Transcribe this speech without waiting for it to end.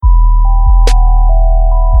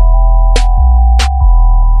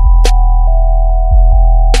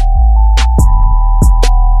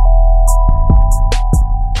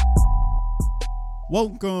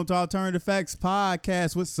Welcome to Alternative Facts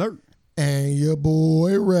Podcast with Sir. And your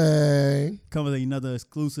boy Ray. Coming with another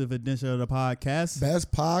exclusive edition of the podcast. Best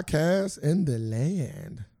podcast in the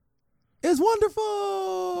land. It's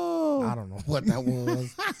wonderful. I don't know what that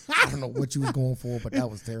was. I don't know what you was going for, but that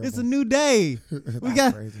was terrible. It's a new day. we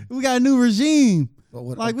got a new regime.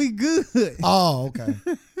 We good. Oh, okay.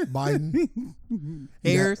 Biden.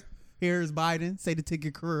 Here's Biden. Say the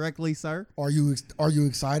ticket correctly, sir. Are you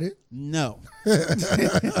excited? No.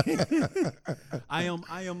 I am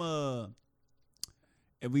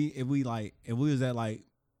if we was at like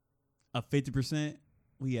a 50%,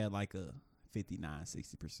 we had like a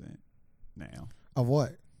 59-60% now. Of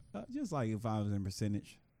what? Just like if I was in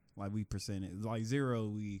percentage, like we percentage, like zero,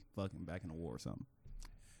 we fucking back in the war or something.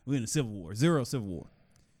 We in a civil war, zero civil war.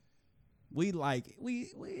 We going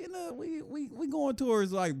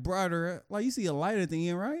towards like brighter, like you see a light at the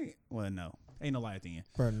end, right? Well, no, ain't no light at the end.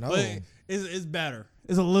 Bro, no. But it's better.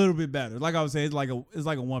 It's a little bit better. Like I was saying, it's like a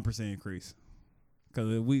 1% increase.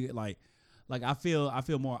 Because we like I feel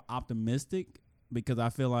more optimistic because I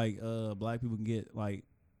feel like black people can get like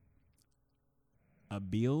a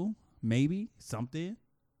bill, maybe something,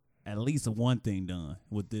 at least one thing done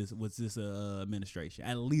with this administration.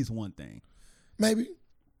 At least one thing. Maybe.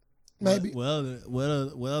 Well,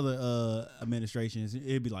 other administrations,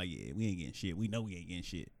 it'd be like, yeah, we ain't getting shit. We know we ain't getting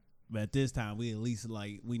shit. But at this time, we at least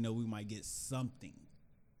like we know we might get something,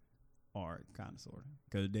 or kind of sort of,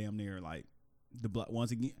 because damn near like the black once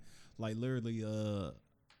again, like literally,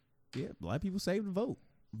 black people saved the vote.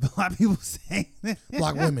 Black people saved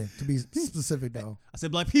black women to be specific though. I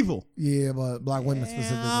said black people. Yeah, but black women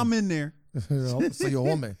specifically. I'm in there. So you're a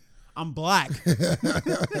woman. I'm black.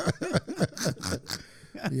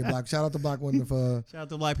 Yeah, black. Shout out to black women for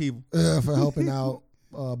black people for helping out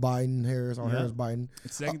Biden, Harris, or Harris Biden.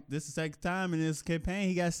 This is the second time in this campaign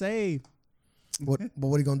he got saved. But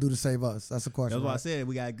what are you gonna do to save us? That's the question. That's what I said.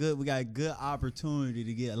 We got a good opportunity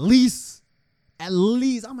to get at least I'm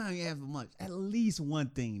not even asking for much. At least one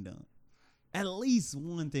thing done. At least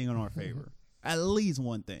one thing in our favor. At least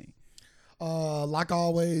one thing. Like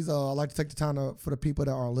always, I'd like to take the time for the people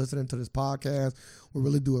that are listening to this podcast. We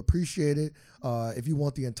really do appreciate it. If you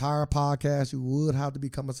want the entire podcast, you would have to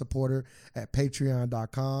become a supporter at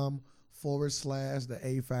patreon.com/the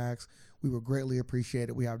AFAX. We would greatly appreciate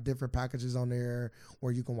it. We have different packages on there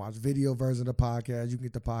where you can watch video version of the podcast. You can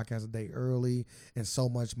get the podcast a day early and so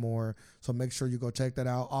much more. So make sure you go check that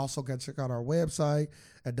out. Also, check out our website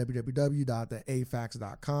at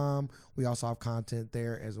www.theafax.com. We also have content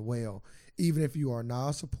there as well. Even if you are not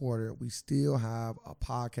a supporter, we still have a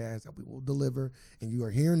podcast that we will deliver, and you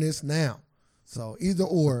are hearing this now. So either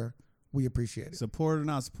or, we appreciate it. Support or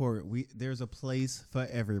not support, there's a place for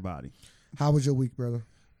everybody. How was your week, brother?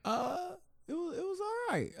 It was all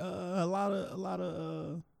right. A lot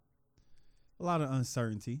of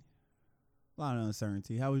uncertainty.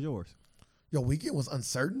 How was yours? Your weekend was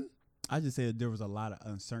uncertain? I just said there was a lot of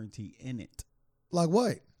uncertainty in it. Like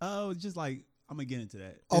what? Oh, just like I'm gonna get into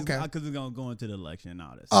that. Okay. Because we're gonna go into the election and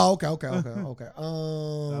all this. Oh, okay.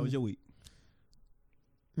 How was your week?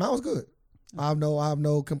 Mine was good. I have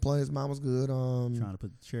no complaints. Mine was good. Trying to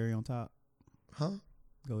put the cherry on top. Huh?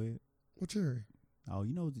 Go ahead. What cherry? Oh,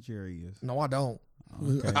 you know what the cherry is. No, I don't.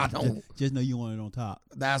 Okay. I don't. Just know you want it on top.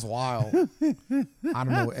 That's wild. I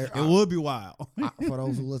don't know. It would be wild. For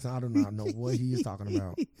those who listen, I do not know what he is talking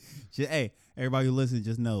about. Hey, everybody who listens,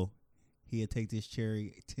 just know he'll take this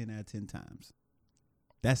cherry 10 out of 10 times.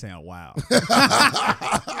 That sounds wild.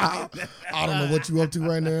 I don't know what you up to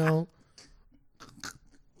right now.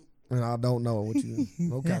 And I don't know what you.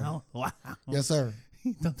 Okay. Wow. Yes, sir.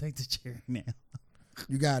 Don't take the cherry now.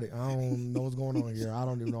 You got it. I don't know what's going on here. I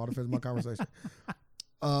don't even know how to finish my conversation.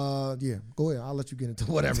 Yeah, go ahead. I'll let you get into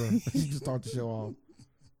whatever. You can start the show off.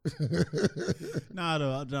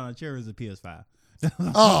 No, cherry is a PS5. That's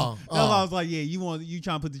why I was like, yeah, you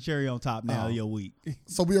trying to put the cherry on top now of your week.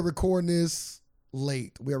 So we are recording this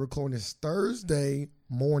late. We are recording this Thursday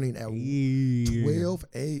morning at 12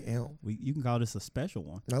 a.m. You can call this a special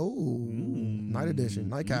one. Night edition,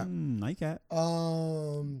 nightcap. Nightcap.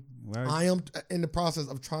 I am in the process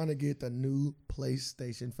of trying to get the new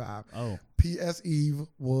PlayStation 5. Oh, PS Eve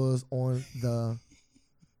was on the.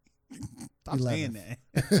 Stop saying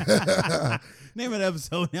that. Name of the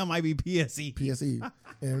episode now might be PS Eve. PS Eve,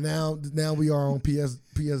 and now we are on PS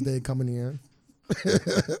Day coming in.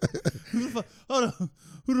 Hold on.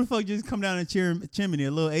 Who the fuck just come down the chimney?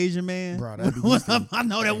 A little Asian man? Bro, that'd be I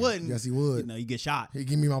know that wouldn't. Yes, he would. You get shot. He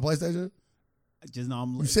give me my PlayStation? just know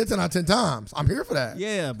I'm. You said 10 out of 10 times. I'm here for that.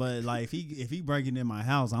 Yeah, but like if he breaking in my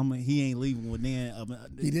house, he ain't leaving within.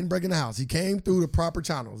 He didn't break in the house. He came through the proper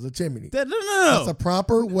channels, the chimney. No. That's a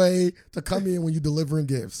proper way to come in when you delivering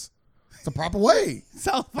gifts. It's a proper way.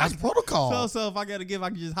 So that's protocol. So if I got a gift, I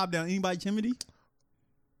can just hop down anybody's chimney.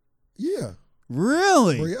 Yeah.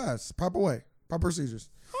 Really? Well, yes. Proper way. Proper procedures.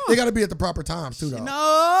 They got to be at the proper times too, though.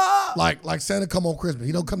 No. Like Santa come on Christmas.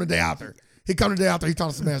 He don't come the day after. He come the day after. He trying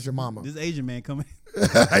to smash your mama. This Asian man coming.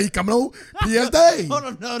 He coming on PS Day. Hold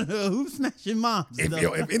on, no. Who's smashing moms?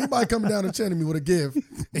 If anybody coming down the chimney with a gift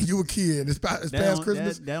and you a kid and it's past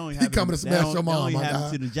Christmas, he coming to smash your mom. That only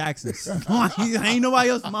happens to the Jacksons. Ain't nobody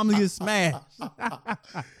else mama get smashed.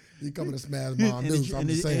 He coming to smash mom, dude. I'm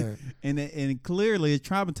just saying. And clearly it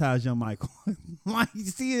traumatized young Michael. Like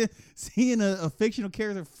seeing a fictional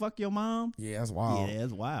character fuck your mom. Yeah, that's wild. Yeah,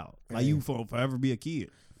 that's wild. Like you forever be a kid.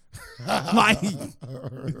 Like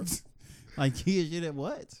kid shit at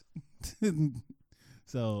what?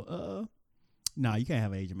 So nah, you can't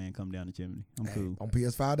have an Asian man come down the chimney. I'm cool. On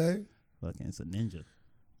PS5 Day? Fucking it's a ninja.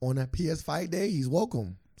 On that PS5 Day, he's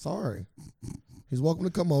welcome. Sorry. He's welcome to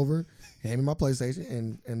come over, hand me my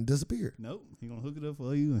PlayStation, and disappear. Nope. He gonna hook it up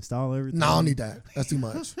for you, install everything. No, I don't need that. That's too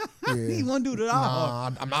much. Yeah. He won't do it at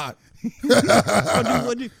all. Nah, I'm not.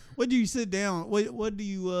 What do you sit down? What do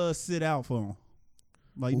you sit out for?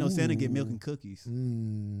 Like Santa get milk and cookies.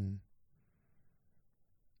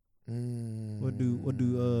 What do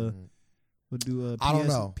I don't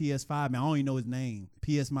know. PS5 man? I don't even know his name.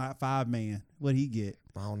 PS5 man. What he get?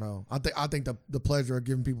 I don't know. I think the pleasure of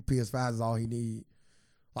giving people PS5 is all he need.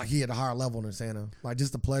 Like he at a higher level than Santa. Like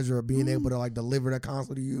just the pleasure of being able to like deliver that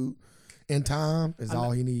console to you in time is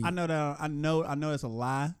all he needs. I know that. I know that's a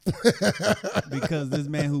lie because this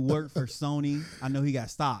man who worked for Sony, I know he got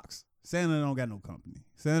stocks. Santa don't got no company.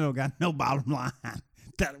 Santa don't got no bottom line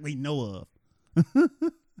that we know of.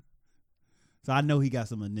 So I know he got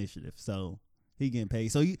some initiative. So he getting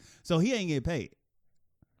paid. So he ain't getting paid.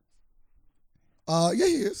 Yeah,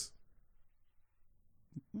 he is.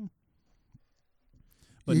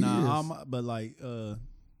 But yeah,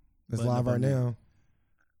 it's live right now.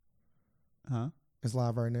 Huh? It's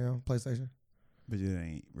live right now, PlayStation. But it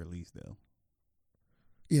ain't released though.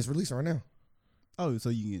 Yeah, it's released right now. Oh, so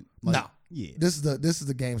you can no. Yeah. This is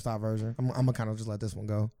the GameStop version. I'm gonna kind of just let this one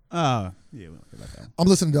go. Yeah, we don't care about that one. I'm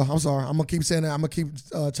listening though. I'm sorry. I'm gonna keep saying that. I'm gonna keep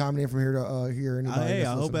chiming in from here to hear anybody. Hey,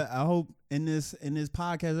 I hope in this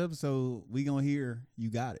podcast episode we gonna hear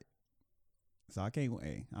you got it. So I can't.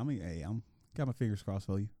 I'm got my fingers crossed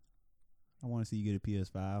for you. I want to see you get a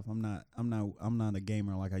PS5. I'm not a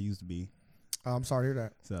gamer like I used to be. I'm sorry to hear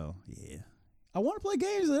that. So yeah, I want to play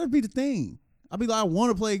games. That'd be the thing. I'd be like, I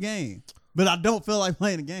want to play a game, but I don't feel like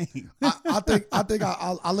playing a game. I think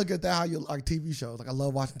I look at that how you like TV shows. Like I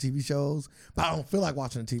love watching TV shows, but I don't feel like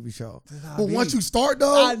watching a TV show. But once you start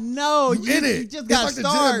though, I know you in it. You just got to like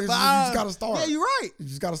start. You just got to start. Yeah, you're right. You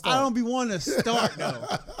just got to start. I don't be wanting to start though,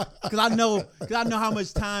 because I know how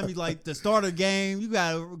much time you like to start a game. You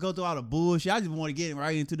gotta go through all the bullshit. I just want to get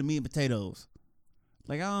right into the meat and potatoes.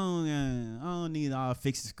 Like I don't need all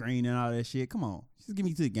fix the screen and all that shit. Come on, just give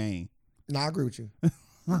me to the game. No, I agree with you.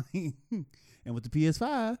 And with the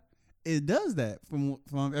PS5, it does that from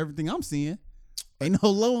everything I'm seeing. Ain't no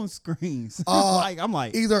loading screens. I'm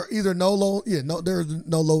like either no load. Yeah, no, there's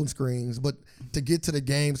no loading screens, but to get to the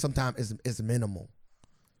game sometimes it's minimal.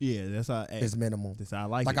 Yeah, that's how it's minimal. That's how I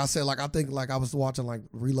like. Like I said, like I think like I was watching like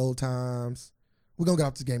reload times. We're gonna get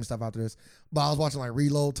off this game stuff after this, but I was watching like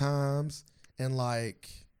reload times and like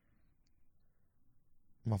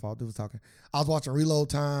my fault. Dude was talking. I was watching reload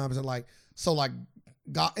times and like so like.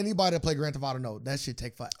 Got anybody that play Grand Theft Auto know that shit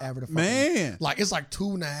take forever to fucking, man. Like it's like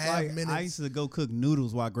 2.5 minutes. I used to go cook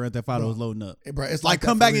noodles while Grand Theft Auto was loading up. Bro, it's like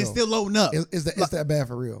come back and still loading up. It's that bad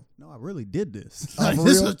for real? No, I really did this. Like,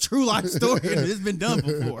 this is a true life story and it's been done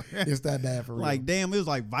before. It's that bad for real. Like damn, it was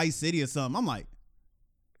like Vice City or something. I'm like,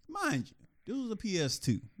 mind you, this was a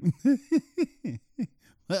PS2,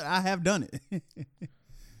 but I have done it.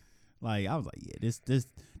 Like I was like, yeah, this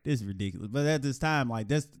is ridiculous. But at this time, like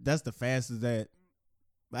that's the fastest that.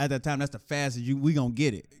 At that time, that's the fastest we gonna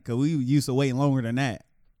get it because we used to waiting longer than that.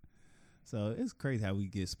 So it's crazy how we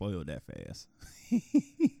get spoiled that fast.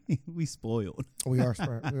 We spoiled. We are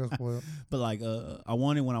spoiled. But like, I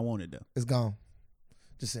want it when I want it though. It's gone.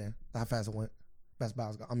 Just saying how fast it went. Best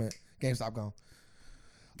Buy's gone. I mean, GameStop gone.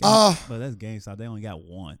 But that's GameStop. They only got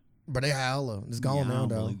one. But they hella. It's gone now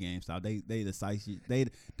though. GameStop. They decisive. They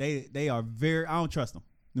are very. I don't trust them.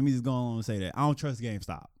 Let me just go on and say that I don't trust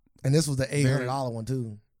GameStop. And this was the $800 one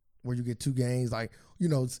too, where you get 2 games. Like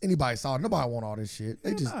anybody saw it. Nobody want all this shit.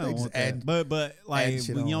 They just add. But like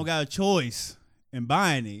when you don't got a choice, and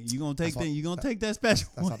buying it. You gonna take that. You gonna take that special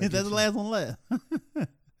one. That's the last one left.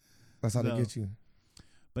 That's how they get you.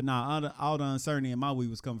 But nah, all the uncertainty in my week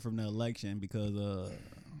was coming from the election because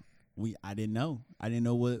I didn't know. I didn't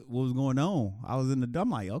know what was going on. I was in the dumb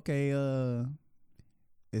like, okay,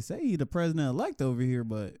 they say he the president elect over here,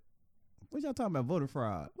 but what y'all talking about voter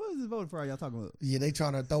fraud? What is this voter fraud y'all talking about? Yeah, they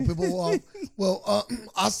trying to throw people off. Well,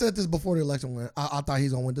 I said this before the election went. I thought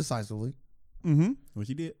he's gonna win decisively. Mm-hmm. Which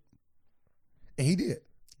he did. And he did.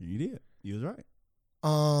 He did. He was right.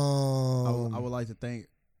 I would like to thank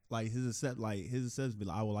his acceptance be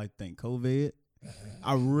like, I would like to thank COVID.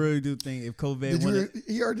 I really do think if COVID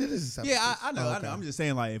he already did his acceptance. Yeah, I know, I know. I'm just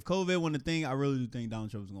saying, like, if COVID wasn't a thing, I really do think Donald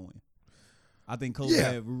Trump was gonna win. I think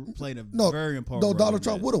COVID played a very important role. No, Donald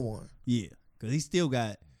Trump would have won. Yeah, because he still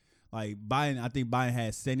got like Biden. I think Biden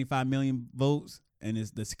has 75 million votes, and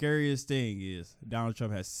it's the scariest thing is Donald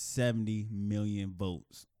Trump has 70 million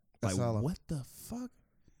votes. That's like, hella. what the fuck?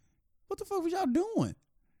 What the fuck was y'all doing?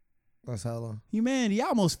 That's hella. Humanity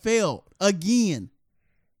almost failed again.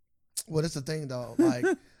 Well, that's the thing though.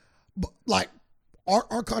 Like,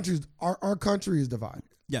 our country is divided.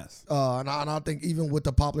 Yes. And I think even with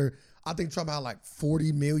the popular, I think Trump had like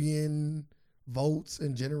 40 million votes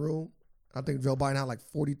in general. I think Joe Biden had like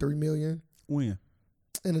 43 million. When?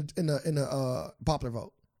 In the popular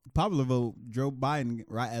vote. Popular vote, Joe Biden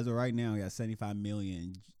as of right now got 75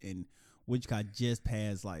 million, and which got just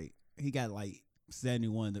passed he got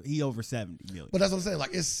 71. He over 70 million. But that's what I'm saying.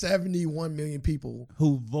 Like, it's 71 million people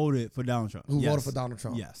who voted for Donald Trump. Voted for Donald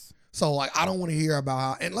Trump. Yes. So I don't want to hear about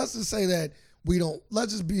how. And let's just say that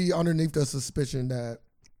let's just be underneath the suspicion that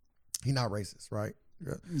he's not racist, right?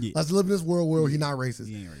 Yeah. Let's live in this world where he's not racist.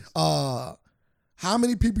 He ain't racist. How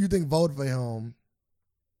many people you think voted for him?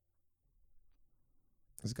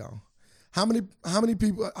 Let's go. How many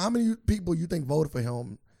people you think voted for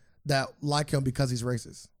him that like him because he's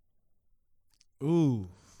racist? Ooh.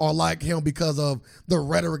 Or like him because of the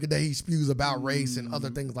rhetoric that he spews about race and other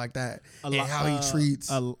things like that, and how he treats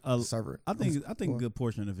servant. I think a good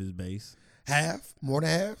portion of his base. Half, more than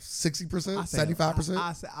half, 60%,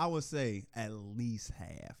 75%. I would say at least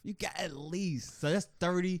half. You got at least, so that's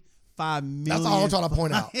 35 million. That's all I'm trying to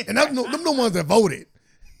point out. And them the ones that voted.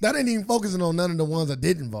 That ain't even focusing on none of the ones that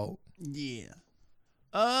didn't vote. Yeah.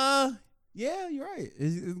 Yeah, you're right.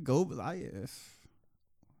 It's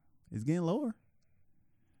getting lower.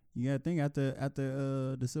 You gotta think after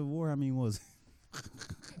the Civil War, how many was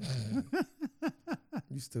it?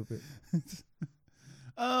 You stupid.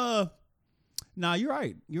 Nah, you're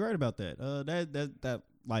right. You're right about that.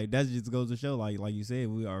 That just goes to show, like you said,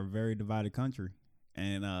 we are a very divided country,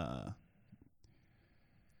 and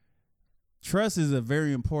trust is a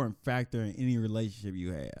very important factor in any relationship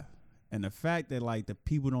you have. And the fact that the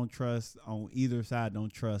people don't trust on either side,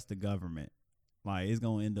 don't trust the government, it's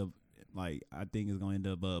gonna end up I think it's gonna end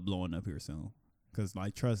up blowing up here soon, because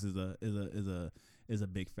trust is a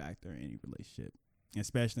big factor in any relationship,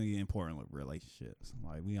 especially in important relationships.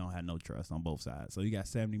 We don't have no trust on both sides. So you got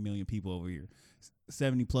 70 million people over here,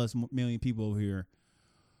 70 plus million people over here,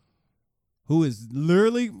 who is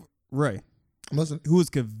literally who is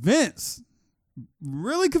convinced,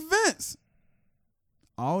 really convinced,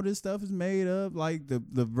 all this stuff is made up.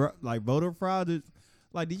 The voter fraud.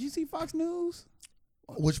 Did you see Fox News?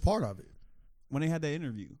 Which part of it? When they had that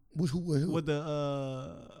interview. Who? With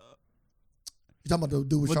the you talking about the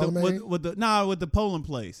dude with Charlamagne? With the polling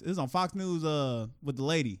place. It was on Fox News with the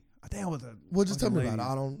lady. Damn, with the well, just tell me about it.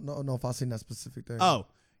 I don't know if I seen that specific thing. Oh,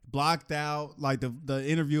 blocked out. The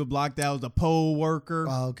interview blocked out was a poll worker.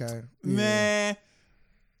 Oh, okay. Yeah. Man,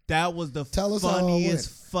 that was the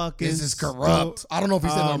funniest fucking. This is corrupt. I don't know if he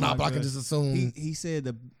said it or not, but I can just assume. He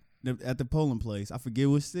said at the polling place, I forget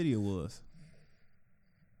which city it was,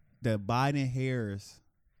 that Biden Harris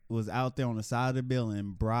was out there on the side of the building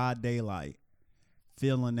in broad daylight,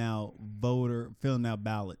 filling out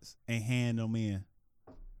ballots and handing them in.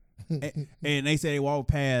 and they said they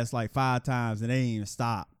walked past 5 times and they didn't even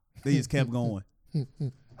stop. They just kept going.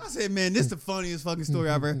 I said, man, this is the funniest fucking story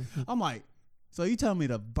I've ever heard. I'm like, so you telling me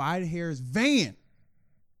the Biden Harris van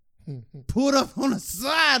pulled up on the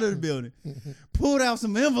side of the building, pulled out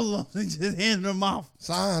some envelopes and just handed them off.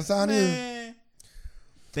 Sign in.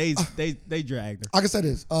 They dragged her. I can say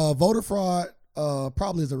this: voter fraud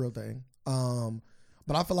probably is a real thing,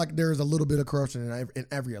 but I feel like there is a little bit of corruption in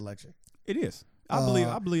every election. It is.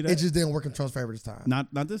 I believe that. It just didn't work in Trump's favor this time. Not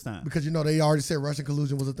this time. Because they already said Russian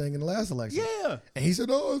collusion was a thing in the last election. Yeah. And he said,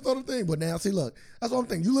 no, it's not a thing. But now, see, look, that's what I'm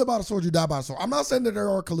thinking. You live by the sword, you die by the sword. I'm not saying that there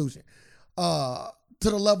are collusion to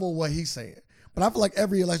the level of what he's saying. But I feel like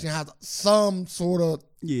every election has some sort of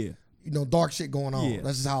dark shit going on. Yeah.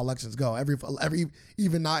 That's just how elections go. Every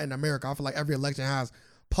even not in America, I feel like every election has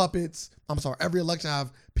puppets. I'm sorry, every election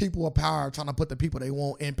have people with power trying to put the people they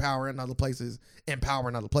want in power in other places. I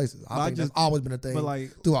think that's always been a thing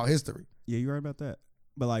throughout history. Yeah, you're right about that.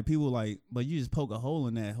 But like people but you just poke a hole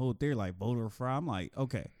in that whole theory, like voter fraud. I'm like,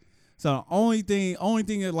 okay. So the only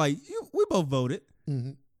thing that like we both voted.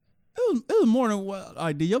 Mm-hmm. It was more than what.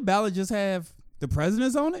 Like, did your ballot just have the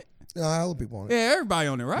presidents on it? Hella people on it. Yeah, everybody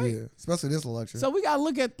on it, right? Yeah, especially this election. So we gotta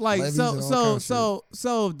look at like Levies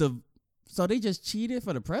so they just cheated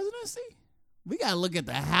for the presidency. We gotta look at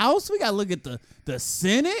the House. We gotta look at the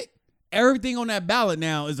Senate. Everything on that ballot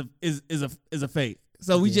now is a fake.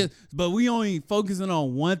 So we only focusing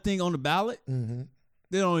on one thing on the ballot. Mm-hmm.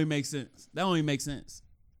 That don't even make sense. Like,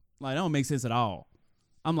 that don't make sense at all.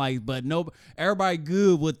 I'm like, but no, everybody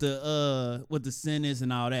good with the sentence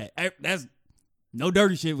and all that. That's no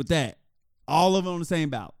dirty shit with that. All of them on the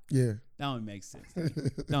same ballot. Yeah, that don't even make sense.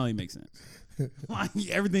 That don't even make sense. Like,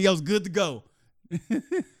 everything else good to go.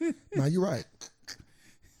 No, you're right.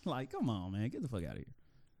 Like, come on, man, get the fuck out of here.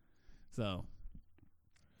 So,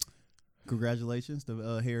 congratulations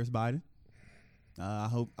to Harris Biden. I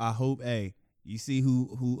hope. Hey, you see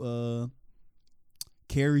who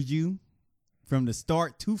carried you from the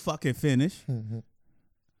start to fucking finish. Mm-hmm.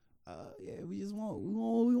 Yeah, we want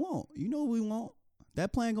what we want. You know what we want.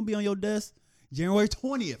 That plan gonna be on your desk January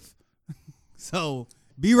 20th. So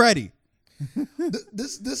be ready.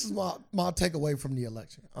 This is my takeaway from the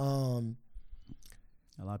election. A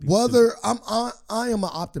lot of people Whether I am an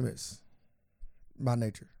optimist by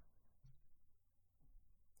nature.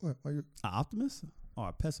 What, are you? an optimist or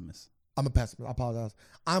a pessimist? I'm a pessimist. I apologize.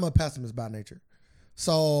 I'm a pessimist by nature.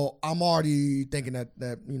 So I'm already thinking that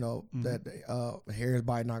Mm-hmm. that Harris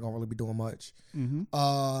Biden not gonna really be doing much. Mm-hmm.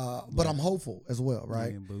 But I'm hopeful as well,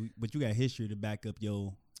 right? Yeah, but you got history to back up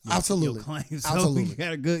your Absolutely. claims. So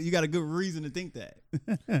Absolutely. you got a good reason to think that.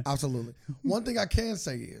 Absolutely. One thing I can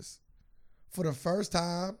say is, for the first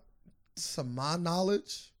time, to my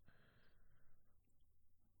knowledge,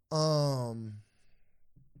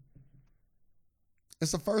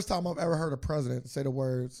 it's the first time I've ever heard a president say the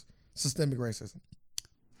words systemic racism.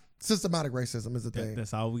 Systematic racism is the thing.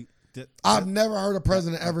 That's all I've never heard a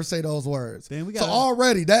president ever say those words. Then So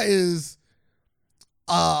already that is,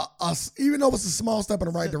 even though it's a small step in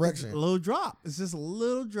the right direction. A little drop. It's just a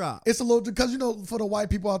little drop. It's a little, because for the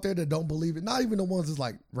white people out there that don't believe it, not even the ones that's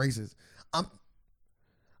like racist. I'm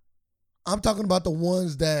talking about the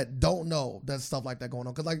ones that don't know that stuff like that going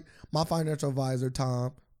on. Cause like my financial advisor,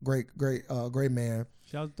 Tom, great man.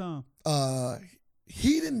 Shout out to Tom.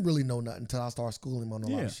 He didn't really know nothing until I started schooling him on a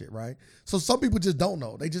lot of shit, right? So some people just don't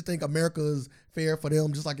know. They just think America is fair for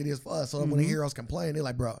them just like it is for us. So when they hear us complain, they're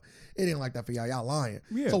like, bro, it ain't like that for y'all. Y'all lying.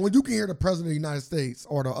 Yeah. So when you can hear the president of the United States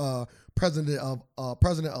or the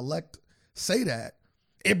president-elect say that,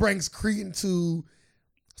 it brings credence to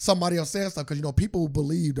somebody else saying stuff, because people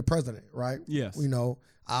believe the president, right? Yes.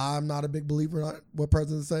 I'm not a big believer in what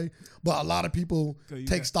presidents say, but a lot of people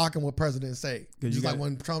take stock in what presidents say. Just like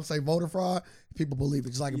when Trump say voter fraud, people believe it.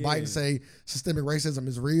 Just like Biden say systemic racism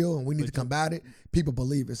is real and we need to combat it, people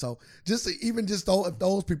believe it. So if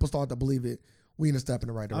those people start to believe it, we need to step in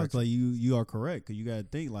the right direction. I was like, you are correct, because you got to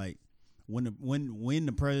think, like, when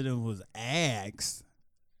the president was asked,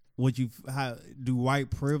 how do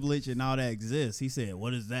white privilege and all that exist? He said,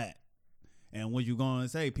 "What is that?" And what you going to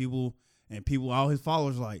say? People, all his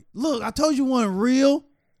followers, like, look, I told you it wasn't real.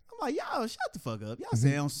 I'm like, y'all, shut the fuck up. Y'all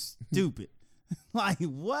sound stupid. Like,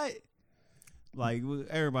 what? Like,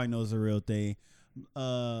 everybody knows the real thing.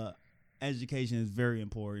 Education is very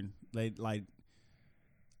important. Like,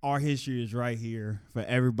 our history is right here for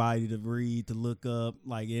everybody to read, to look up.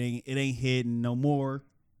 Like, it ain't hidden no more.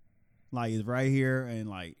 Like, it's right here, and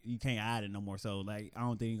like, you can't hide it no more. So like, I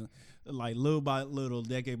don't think, like, little by little,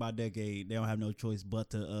 decade by decade, they don't have no choice but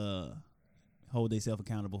to hold themselves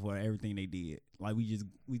accountable for everything they did. Like,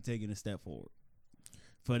 we taking a step forward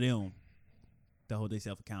for them to hold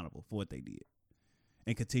themselves accountable for what they did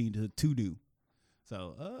and continue to do.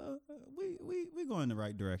 So we going in the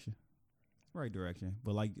right direction. But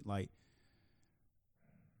like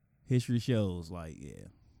history shows, like, yeah,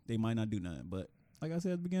 they might not do nothing, but like I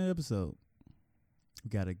said at the beginning of the episode,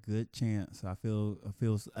 we got a good chance. I feel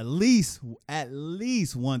at least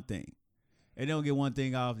one thing. If they don't get one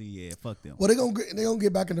thing off, fuck them. Well, they gonna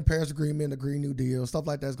get back in the Paris Agreement, the Green New Deal, stuff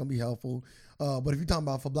like that's gonna be helpful. But if you're talking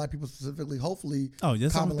about for black people specifically, hopefully,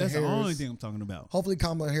 that's the only thing I'm talking about. Hopefully,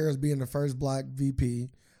 Kamala Harris being the first black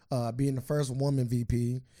VP, being the first woman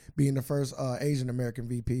VP, being the first Asian American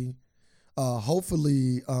VP,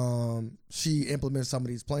 hopefully she implements some of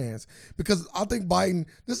these plans, because I think Biden.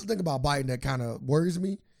 This is the thing about Biden that kind of worries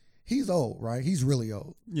me. He's old, right? He's really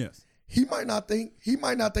old. Yes. He might not think he's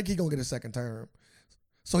gonna get a second term,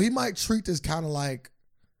 so he might treat this kind of like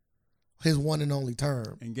his one and only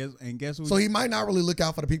term. And guess what? So he might not really look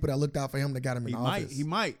out for the people that looked out for him that got him in office. He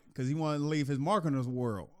might, because he wanted to leave his mark on this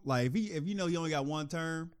world. Like if you know you only got one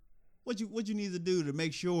term, what you need to do to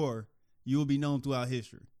make sure you will be known throughout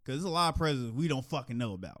history? Because there's a lot of presidents we don't fucking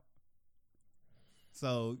know about.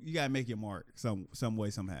 So you gotta make your mark some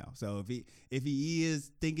way somehow. So if he is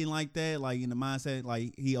thinking like that, like in the mindset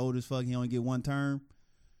like he old as fuck, he only get one term,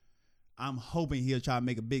 I'm hoping he'll try to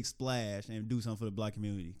make a big splash and do something for the black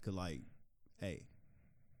community. Cause like, hey,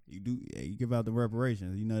 you give out the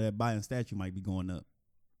reparations. You know that Biden statue might be going up.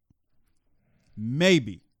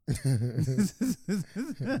 Maybe.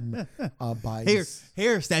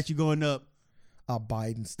 Hair statue going up. A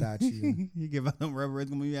Biden statue. You give out them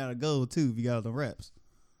reparations, gonna be out of gold too if you got all the reps.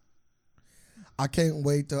 I can't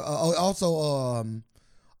wait to. Also,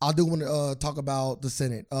 I do want to talk about the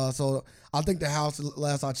Senate. So I think the House,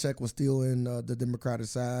 last I checked, was still in the Democratic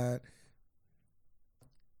side,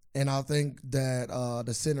 and I think that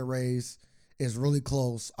the Senate race is really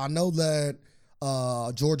close. I know that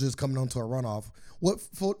Georgia is coming on to a runoff. What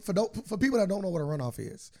for people that don't know what a runoff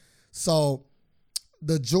is? So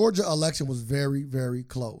the Georgia election was very, very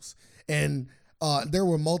close, and there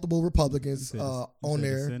were multiple Republicans on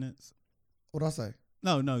there. The what did I say?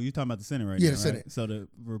 No, you're talking about the Senate right now. Yeah, the right? Senate. So the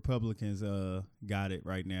Republicans got it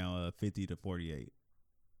right now, 50-48,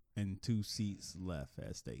 and 2 seats left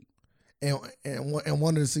at state. And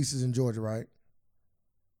one of the seats is in Georgia, right?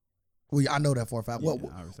 Well, I know that for a fact. Yeah,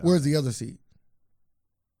 where's the other seat?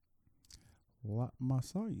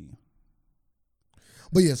 Massachusetts.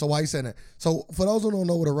 But yeah, so why you saying that? So for those who don't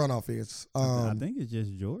know what a runoff is, I think it's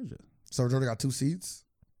just Georgia. So Georgia got 2 seats.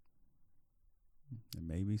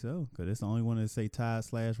 Maybe so, because it's the only one that say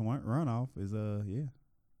tie/runoff is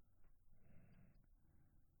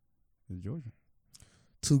it's Georgia.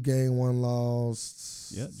 2 gained, 1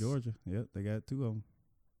 lost. Yep, Georgia. Yep, they got 2 of them.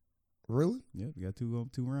 Really? Yep, they got 2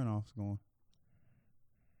 runoffs going.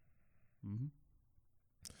 Mm-hmm.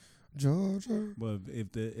 Georgia. Well,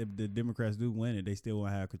 if the Democrats do win it, they still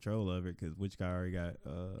won't have control of it, because which guy already got?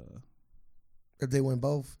 If they win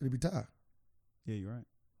both, it'd be tied. Yeah, you're right.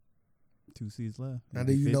 2 seats left. And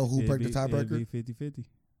do you know who break the tiebreaker? It'd be 50-50.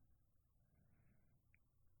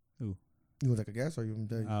 Who? You want to take a guess, or you want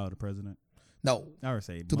to tell you? Oh, the president. No. I would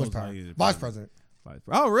say too much power. Vice president.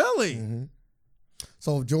 Oh, really? Mm-hmm.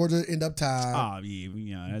 So if Georgia end up tied,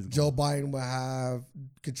 that's Joe Biden will have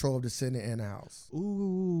control of the Senate and the House.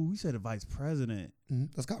 Ooh, we said a vice president. Mm-hmm.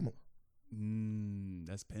 That's Kamala.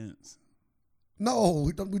 That's Pence. No,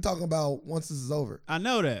 we talking about once this is over. I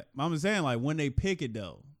know that. I'm just saying, like, when they pick it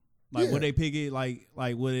though, like would they pick it like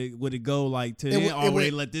would it go like to them, or would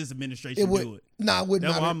they let this administration do it? Nah, it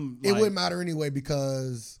wouldn't matter. It wouldn't matter anyway,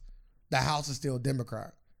 because the House is still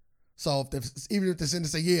Democrat. So even if the Senate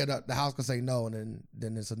say the House can say no, and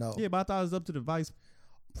then it's a no. Yeah, but I thought it was up to the vice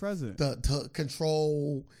president to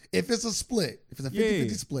control. If it's a split, if it's a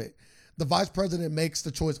 50-50 split, the vice president makes the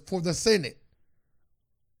choice for the Senate.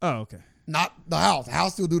 Oh, okay. Not the House. The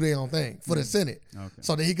House still do their own thing for the Senate. Okay.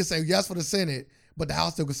 So that he can say yes for the Senate, but the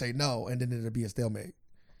House still can say no, and then it'll be a stalemate.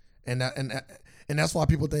 And that's why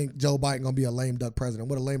people think Joe Biden gonna be a lame duck president.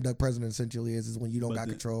 What a lame duck president essentially is when you don't got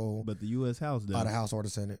control. But the U.S. House does. By the House or the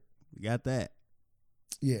Senate. We got that.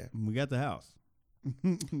 Yeah. We got the House.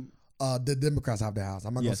 The Democrats have the House.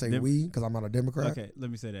 I'm not gonna say we, because I'm not a Democrat. Okay, let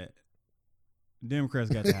me say that. Democrats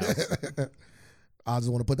got the House. I just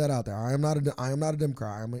want to put that out there. I am not a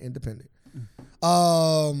Democrat. I'm an independent.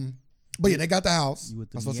 But yeah, they got the House. You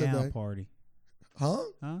with the meow party? Huh?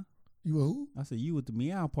 You with who? I said you with the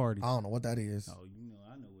meow party. I don't know what that is. Oh,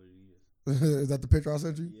 I know what it is. Is that the picture I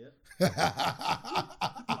sent you? Yeah.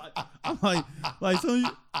 I'm like soon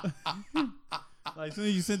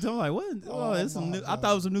as you sent to me, I'm like, what? Oh, it's some new. I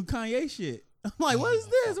thought it was some new Kanye shit. I'm like, what is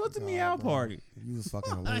this? What's the meow party? You was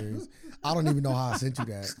fucking hilarious. I don't even know how I sent you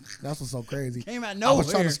that. That's what's so crazy. Came out nowhere. I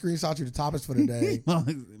was trying to screenshot you the topics for the day.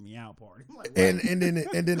 Meow party. Like, and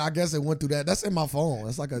then I guess it went through that. That's in my phone.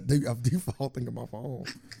 That's like a default thing in my phone.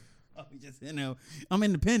 Oh, just I'm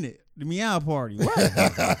independent. The meow party. What?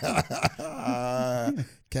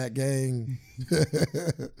 Cat gang.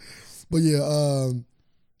 But yeah,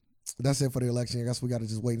 that's it for the election. I guess we got to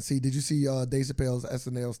just wait and see. Did you see Dave Chappelle's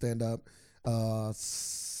SNL stand up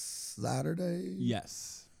Saturday?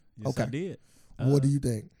 Yes, okay. I did. What do you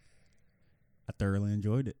think? I thoroughly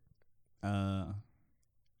enjoyed it. I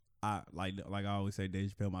like I always say,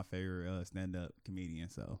 Dave Chappelle my favorite stand up comedian.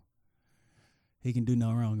 So he can do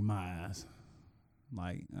no wrong in my eyes.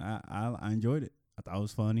 Like I enjoyed it. I thought it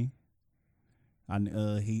was funny. I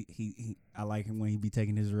like him when he be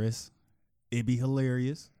taking his risks. It'd be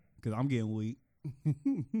hilarious because I'm getting weak.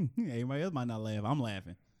 Everybody else might not laugh. I'm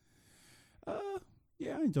laughing.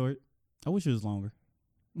 Yeah, I enjoyed it. I wish it was longer.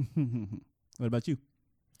 What about you?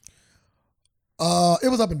 It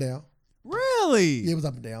was up and down. Really? Yeah, it was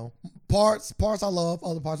up and down. Parts I love.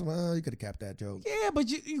 Other parts I'm like, you could have kept that joke. Yeah, but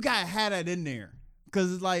you gotta have that in there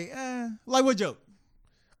because it's like what joke?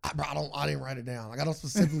 I didn't write it down. Like I don't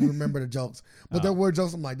specifically remember the jokes, but there were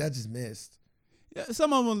jokes I'm like that just missed. Yeah,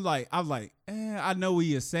 some of them like I was like, I know what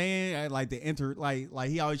you're saying. I like the like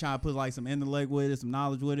he always trying to put like some intellect with it, some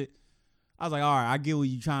knowledge with it. I was like, all right, I get what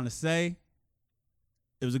you're trying to say.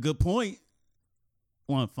 It was a good point.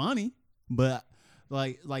 Wasn't funny, but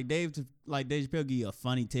like Dave Chappelle give you a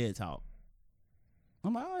funny TED talk.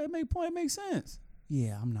 I'm like, oh, it makes sense.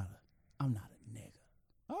 Yeah, I'm not a nigga.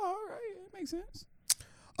 Oh, all right, it makes sense.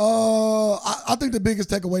 I think the biggest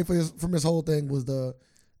takeaway from this whole thing was the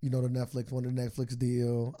Netflix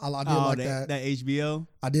deal. I did like that. That HBO.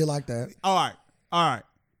 I did like that. All right.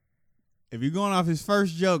 If you're going off his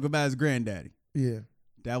first joke about his granddaddy, yeah,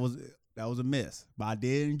 that was a miss. But I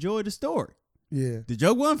did enjoy the story. Yeah, the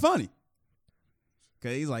joke wasn't funny.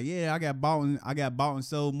 Cause he's like, yeah, I got bought and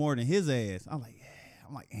sold more than his ass. I'm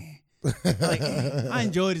like, I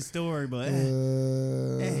enjoyed the story, but it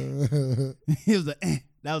was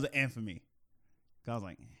that was an end for me. Cause I was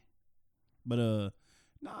like, but no, it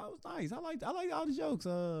was nice. I liked all the jokes.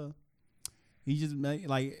 He just made he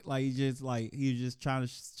was just trying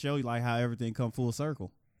to show you like how everything come full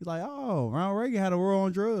circle. He's like, oh, Ronald Reagan had a war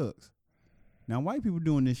on drugs. Now white people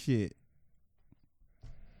doing this shit.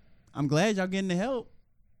 I'm glad y'all getting the help,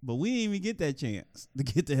 but we didn't even get that chance to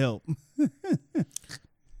get the help.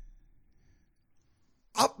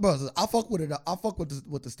 I fuck with it. I fuck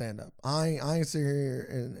with the stand up. I ain't sitting here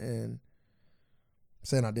and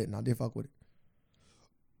saying I didn't. I did fuck with it.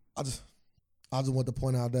 I just want to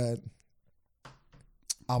point out that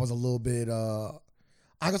I was a little bit I'm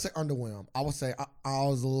gonna say underwhelmed. I would say I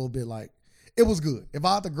was a little bit like it was good. If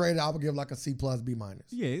I had to grade it, I would give like a C+, B-.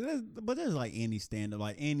 Yeah, but there's like any stand up,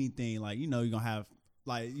 like anything, like you're gonna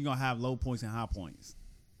have low points and high points.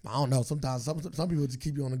 I don't know. Sometimes some people just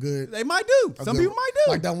keep you on a good. They might do. Some people might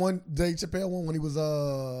do. Like that one Dave Chappelle one when he was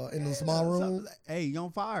in the small room. Hey, you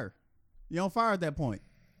on fire. You on fire at that point.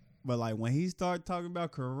 But like when he started talking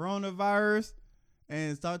about coronavirus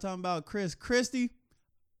and start talking about Chris Christie,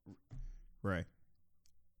 Ray,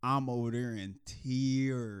 I'm over there in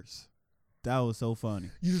tears. That was so funny.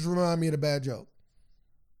 You just remind me of the bad joke.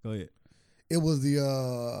 Go ahead. It was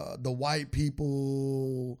the white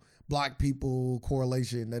people, black people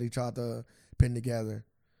correlation that he tried to pin together.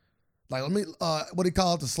 Like, what do you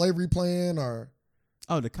call it? The slavery plan or?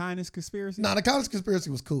 Oh, the kindness conspiracy? Nah, the kindness conspiracy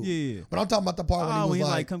was cool. Yeah. But I'm talking about the part when he was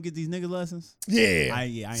like, come get these nigga lessons? Yeah.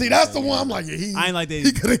 I See, that's the one I'm like, yeah, I ain't like that.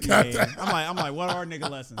 He could have got that. I'm like, what are nigga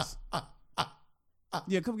lessons?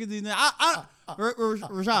 Yeah, come get these niggas.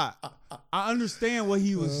 Rashad, I understand what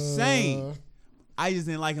he was saying. I just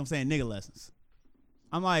didn't like him saying nigga lessons.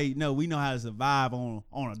 I'm like, no, we know how to survive on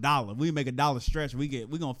 $1. We make $1 stretch. We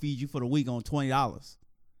gonna feed you for the week on $20.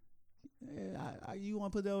 You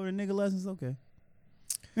want to put that over the nigga lessons? Okay.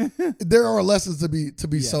 There are lessons to be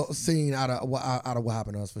yes. so seen out of what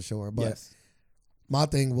happened to us for sure. But yes. My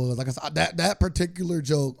thing was, like I said, that particular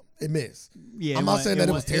joke, it missed. Yeah, I'm not saying that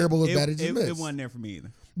it was terrible as bad as it missed. It wasn't there for me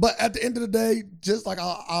either. But at the end of the day, just like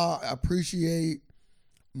I appreciate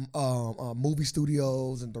movie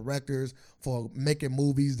studios and directors for making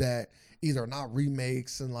movies that either are not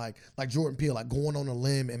remakes and like Jordan Peele, like going on a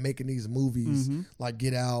limb and making these movies like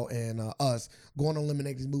Get Out and Us, going on a limb and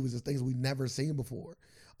making these movies as things we've never seen before.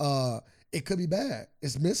 It could be bad.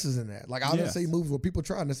 It's misses in that. Like I don't see movies where people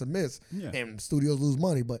try and it's a miss and studios lose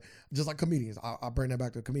money. But just like comedians, I bring that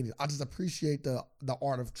back to comedians. I just appreciate the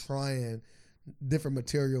art of trying different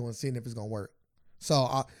material and seeing if it's gonna work. So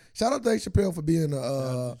shout out to Dave Chappelle for being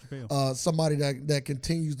somebody that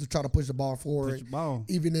continues to try to push the ball forward,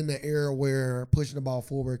 even in the era where pushing the ball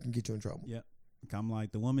forward can get you in trouble. Yep. I'm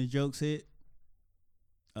like the women's jokes hit,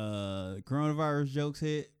 coronavirus jokes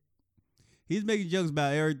hit. He's making jokes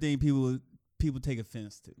about everything people take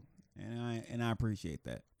offense to, and I appreciate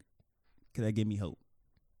that because that gave me hope.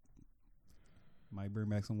 Might bring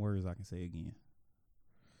back some words I can say again.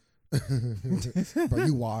 Bro,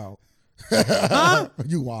 you wild. Huh?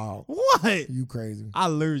 You wild. What? You crazy. I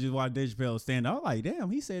literally just watched Dave Chappelle stand up. I'm like,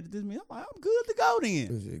 damn, he said it this me. I'm like, I'm good to go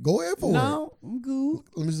then. Go ahead for it. No, I'm good.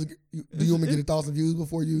 Let me just. Do you want me to get a 1,000 views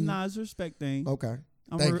before you? Nah, it's a respect thing. Okay.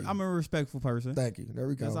 I'm a respectful person. Thank you. There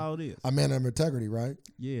we go. That's all it is. A man of integrity, right?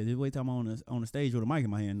 Yeah, just wait till I'm on the stage with a mic in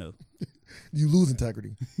my hand though. You lose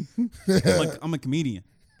integrity. I'm a comedian.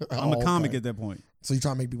 I'm a comic at that point. So you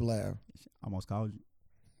try to make people laugh. I almost called you.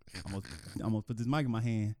 I almost put this mic in my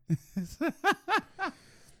hand.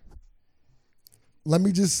 Let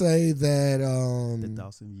me just say that The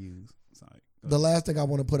thoughts and views. Sorry. The last thing I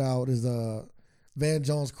want to put out is Van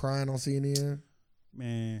Jones crying on CNN.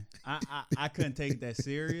 Man, I couldn't take it that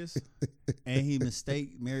serious, and he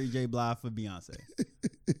mistake Mary J. Blige for Beyonce.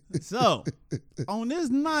 So on this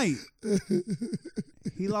night,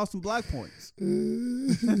 he lost some black points, and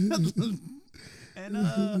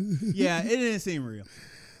yeah, it didn't seem real.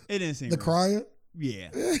 It didn't seem the real. crying.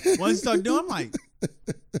 Yeah, once he started doing, I'm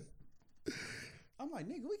like,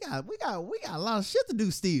 nigga, we got a lot of shit to do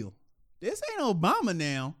still. This ain't Obama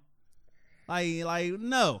now. Like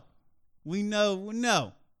no. We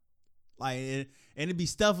know. Like, and it'd be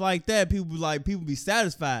stuff like that. People be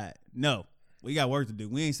satisfied. No, we got work to do.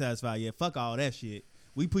 We ain't satisfied yet. Fuck all that shit.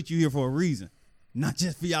 We put you here for a reason, not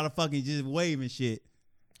just for y'all to fucking just wave and shit.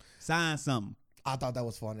 Sign something. I thought that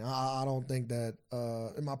was funny. I don't think that,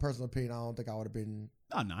 in my personal opinion, I don't think I would have been.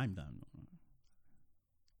 No, I'm done.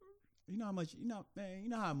 You know how much, man. You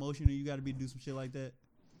know how emotional you got to be to do some shit like that.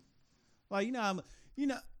 Like, you know how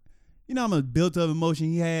much built up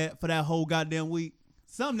emotion he had for that whole goddamn week?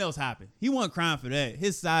 Something else happened. He wasn't crying for that.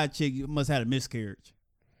 His side chick must have had a miscarriage.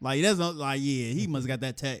 Like, that's not like, yeah, he must have got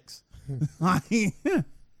that text.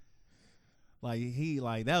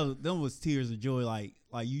 Them was tears of joy. Like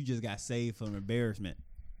you just got saved from embarrassment.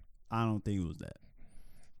 I don't think it was that.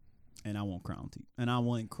 And I won't cry on TV. And I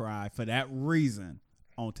wouldn't cry for that reason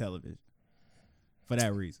on television. For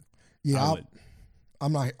that reason. Yeah,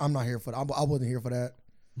 I'm not here for that. I wasn't here for that.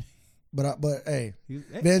 But hey,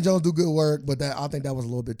 Van Jones do good work, but I think that was a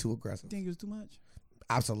little bit too aggressive. You think it was too much?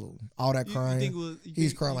 Absolutely. All that crying.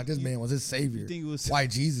 He's crying like this man was his savior. White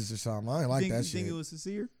Jesus or something. I ain't like that shit. You think it was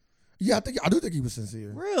sincere? Yeah, I do think he was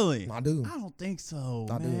sincere. Really? I do. I don't think so,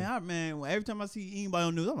 I man. Man, every time I see anybody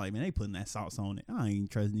on news, I'm like, man, they putting that sauce on it. I ain't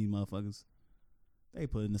trusting these motherfuckers. They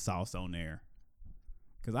putting the sauce on there.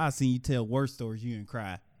 Cause I seen you tell worse stories, you didn't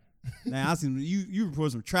cry. Now I seen you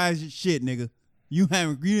report some trash shit, nigga. You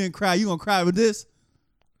didn't cry. You gonna cry with this?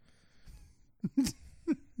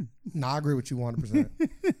 I agree with you 100%.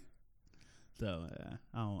 So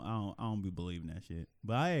I don't be believing that shit.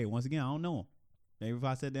 But hey, once again, I don't know him. Maybe if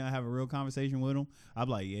I sit down and have a real conversation with him, I'd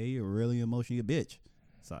be like, yeah, you're really emotional, bitch.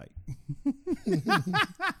 It's like,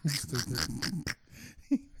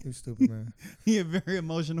 you stupid, man. He a very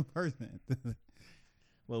emotional person.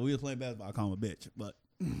 Well, we was playing basketball. I call him a bitch, but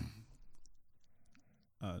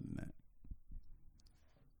other than that.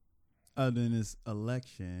 Other than this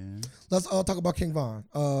election, let's talk about King Von.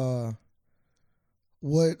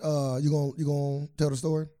 What you gonna tell the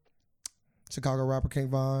story? Chicago rapper King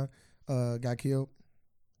Von got killed.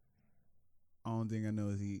 Only thing I know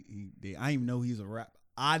is he did. I didn't even know he's a rapper.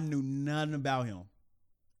 I knew nothing about him.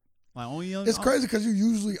 Like it's crazy because you're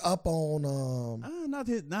usually up on not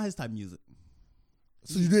his type of music.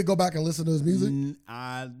 So you did go back and listen to his music?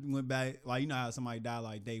 I went back, like, you know how somebody died,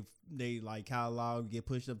 like they like catalog get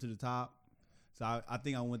pushed up to the top. So I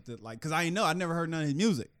think I went to, like, because I didn't know, I never heard none of his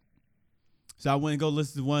music. So I went and go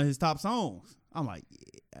listen to one of his top songs. I'm like,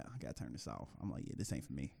 yeah, I gotta turn this off. I'm like, yeah, this ain't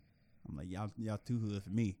for me. I'm like, y'all too hood for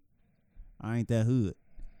me. I ain't that hood.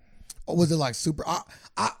 Or was it like super?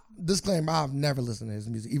 I disclaimer, I've never listened to his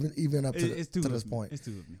music, even up to this point. It's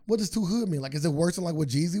too hood me. What does too hood mean? Like, is it worse than like what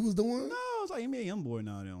Jeezy was doing? No, it's like he made a young boy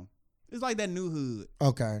now. Them. It's like that new hood.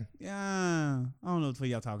 Okay. Yeah, I don't know what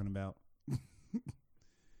y'all talking about.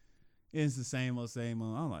 It's the same old.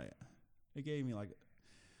 I'm like, it gave me like,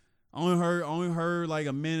 I only heard like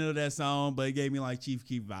a minute of that song, but it gave me like Chief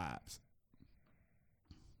Keef vibes.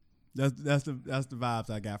 That's the vibes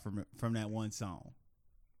I got from that one song.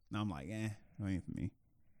 And I'm like, it ain't for me.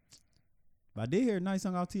 But I did hear a nice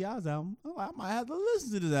song off T.I.'s album. Oh, I might have to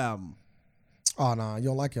listen to this album. Oh, no, you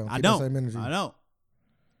don't like him. I don't.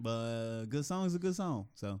 But good song is a good song.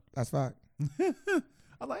 So that's fact. I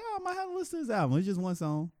was like, I might have to listen to this album. It's just one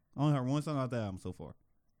song. I only heard one song off the album so far.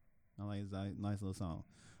 I like it's a nice little song.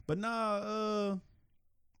 But I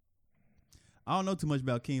don't know too much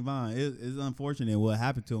about King Von. It's unfortunate what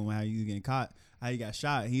happened to him, how he was getting caught, how he got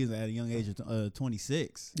shot. He was at a young age of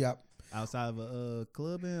 26. Yep. Outside of a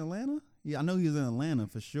club in Atlanta. Yeah, I know he was in Atlanta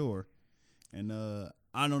for sure. And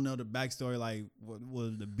I don't know the backstory, like what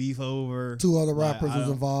was the beef over. 2 other rappers was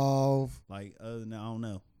involved. Like other than that, I don't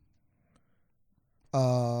know.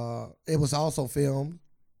 It was also filmed.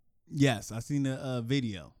 Yes, I seen the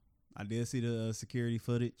video. I did see the security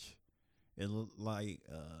footage, It looked like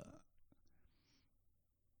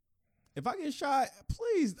if I get shot,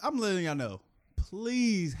 please, I'm letting y'all know.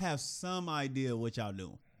 Please have some idea what y'all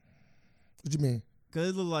doing. What you mean? Cause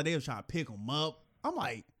it looked like they was trying to pick him up. I'm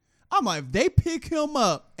like, if they pick him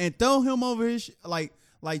up and throw him over his like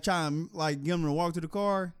trying like get him to walk to the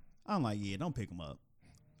car. I'm like, yeah, don't pick him up.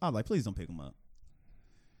 I was like, please don't pick him up.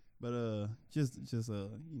 But just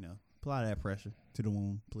apply that pressure to the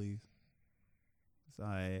wound, please. That's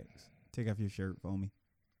all I ask. Take off your shirt for me.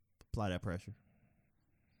 Apply that pressure.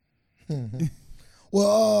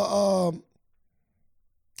 Well,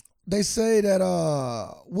 they say that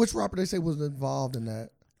which rapper they say was involved in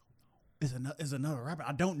that? Is another rapper.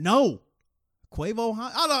 I don't know. Quavo.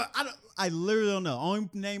 I literally don't know. Only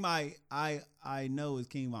name I know is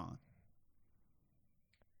King Von.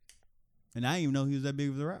 And I didn't even know he was that big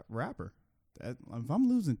of a rapper. If I'm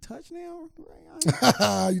losing touch now,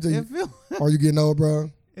 Are you getting old,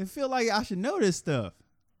 bro? It feel like I should know this stuff.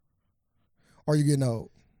 Are you getting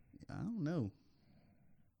old? I don't know.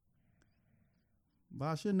 But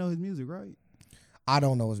I should know his music, right? I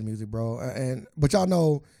don't know his music, bro. But y'all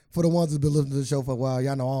know, for the ones that's been listening to the show for a while,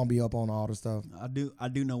 y'all know I don't be up on all the stuff. I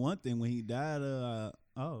do know one thing. When he died, it's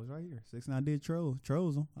right here. 6ix9ine did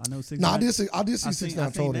trolls him. I know 6ix9ine. No, I did see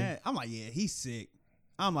 6ix9ine trolled him. I'm like, yeah, he's sick.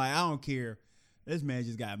 I'm like, I don't care. This man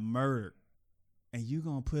just got murdered, and you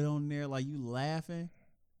gonna put on there like you laughing?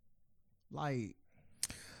 Like,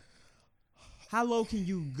 how low can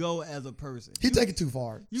you go as a person? He take it too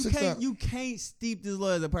far. You can't steep this low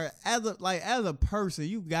as a person. As a person,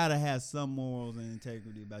 you gotta have some morals and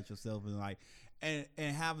integrity about yourself, and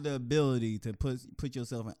have the ability to put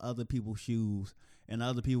yourself in other people's shoes, and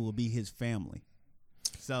other people will be his family.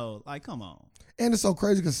 So, like, come on. And it's so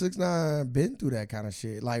crazy because 6ix9ine been through that kind of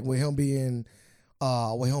shit, like with him being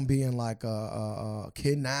like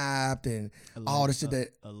kidnapped and all the shit that.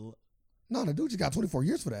 No, the dude just got 24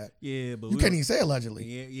 years for that. Yeah, but you can't even say allegedly.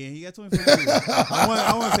 Yeah, he got 24 years.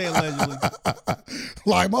 I want to say allegedly.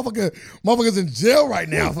 Like, motherfuckers in jail right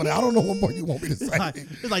now for that. I don't know what more you want me to say.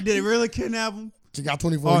 It's like, did they really kidnap him? She got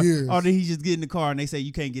 24 years. Or did he just get in the car and they say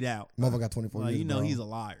you can't get out? Motherfucker got 24 years. You know, bro. He's a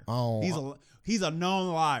liar. He's a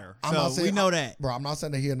known liar. We know that. Bro, I'm not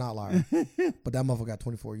saying that he's not a liar. But that motherfucker got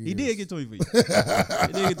 24 years. He did get 24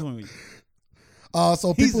 years.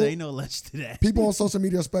 So people ain't no alleged to that. People on social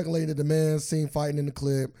media are speculating that the men seen fighting in the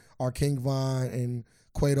clip are King Von and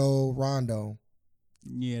Quavo Rondo.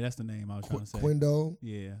 Yeah, that's the name I was trying to say. Quindo?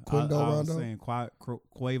 Yeah. Quindo I Rondo? was saying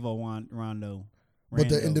Quavo Rondo. But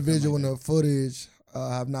the individual in the footage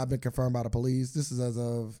have not been confirmed by the police. This is as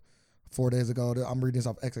of 4 days ago. I'm reading this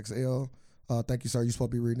off XXL. Thank you, sir. You're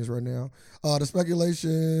supposed to be reading this right now. The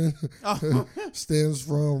speculation stems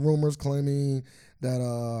from rumors claiming that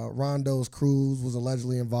Rondo's cruise was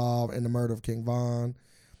allegedly involved in the murder of King Von.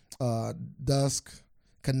 Dusk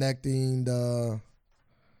connecting the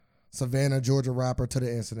Savannah, Georgia rapper to the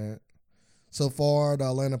incident. So far, the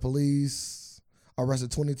Atlanta police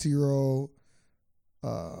arrested 22-year-old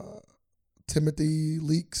Timothy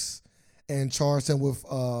Leaks and charged him with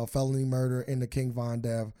felony murder in the King Von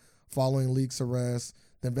death. Following Leaks' arrest,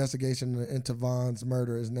 the investigation into Von's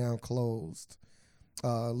murder is now closed.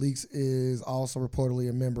 Leaks is also reportedly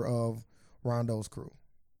a member of Rondo's crew.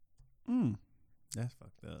 That's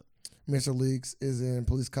fucked up. Mr. Leaks is in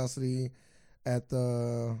police custody at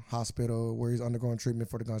the hospital where he's undergoing treatment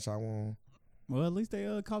for the gunshot wound. Well, at least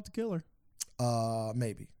they caught the killer.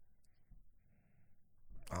 Maybe.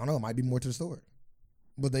 I don't know. It might be more to the story.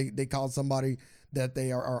 But they called somebody that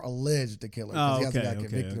they are alleged to kill. He hasn't got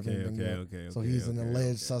convicted of anything yet. So he's an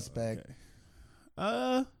alleged suspect.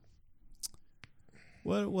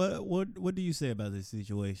 What do you say about this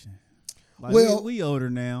situation? Like, well, we older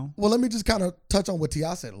now. Well, let me just kind of touch on what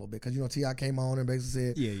T.I. said a little bit, because T.I. came on and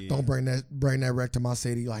basically said, "Don't bring that wreck to my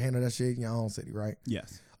city. Like, handle that shit in your own city, right?"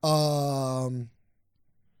 Yes.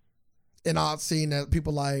 And I've seen that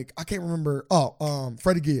people like, I can't remember.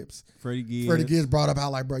 Freddie Gibbs. Freddie Gibbs brought up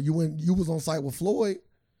how, like, bro, you was on site with Floyd.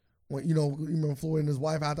 When you remember Floyd and his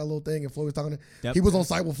wife had that little thing, and Floyd was talking. He was on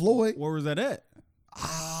site with Floyd. Where was that at?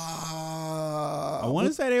 I want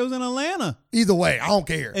to say they was in Atlanta. Either way, I don't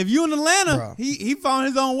care. If you in Atlanta, bro, he found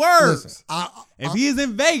his own words. Listen, if he is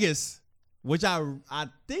in Vegas, which I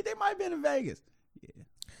think they might have been in Vegas. Yeah.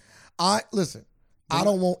 Listen. I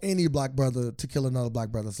don't want any black brother to kill another black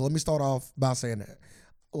brother. So let me start off by saying that.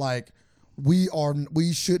 Like, we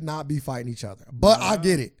should not be fighting each other. But I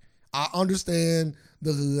get it. I understand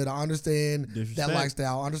the hood. I understand that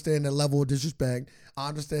lifestyle. I understand that level of disrespect. I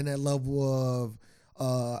understand that level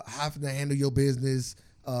of having to handle your business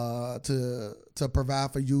to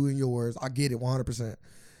provide for you and yours. I get it 100%.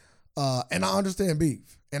 And I understand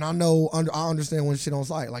beef. And I understand when shit on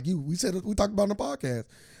site. Like we talked about in the podcast.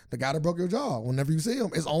 The guy that broke your jaw, whenever you see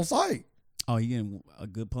him, is on site. Oh, he getting a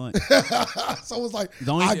good punch. So it's like,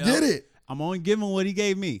 I get it. I'm only giving what he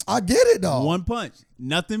gave me. I get it, though. One punch.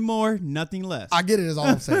 Nothing more, nothing less. I get it, is all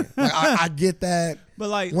I'm saying. Like, I get that. But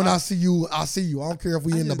like when I see you, I see you. I don't care if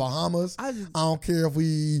we in the Bahamas. I don't care if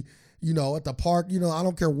we, at the park. I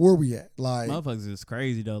don't care where we at. Like, motherfuckers is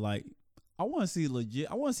crazy, though. Like, I want to see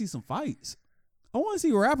I want to see some fights. I want to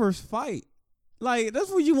see rappers fight. Like, that's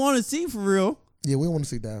what you want to see for real. Yeah, we want to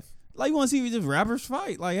see that. Like, you want to see just rappers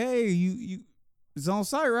fight. Like, hey, you it's on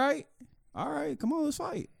site, right? All right, come on, let's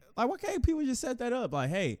fight. Like, why can't people just set that up? Like,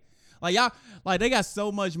 hey, like y'all, like they got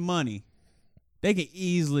so much money, they can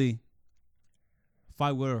easily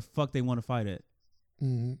fight whatever the fuck they want to fight at.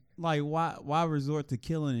 Mm-hmm. Like, why resort to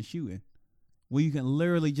killing and shooting when you can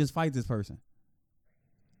literally just fight this person?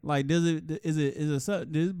 Like, does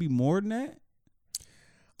it be more than that?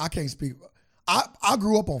 I can't speak. I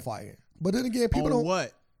grew up on fighting, but then again, people don't.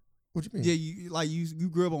 What? What you mean? Yeah, you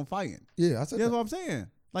grew up on fighting. Yeah, I said that's what I'm saying.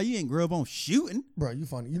 Like, you ain't grew up on shooting. Bro, you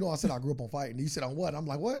funny. I said I grew up on fighting. You said on what? I'm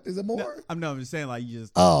like, what? Is it more? No, I'm just saying, like, you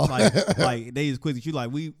just like they just quick at you. Like,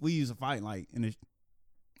 we used to fight, like,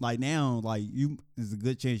 like now, like, there's a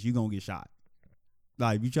good chance you're gonna get shot.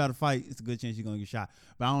 Like, if you try to fight, it's a good chance you're gonna get shot.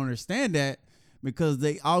 But I don't understand that because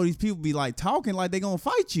all these people be like talking like they gonna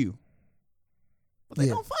fight you. But they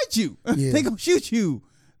gonna fight you. Yeah. They gonna shoot you.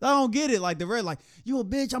 I don't get it. Like, the red, like, you a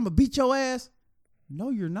bitch, I'm gonna beat your ass. No,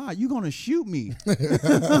 you're not. You're gonna shoot me.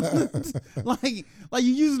 like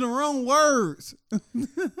you using the wrong words.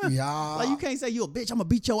 Yeah. Like, you can't say you a bitch. I'm gonna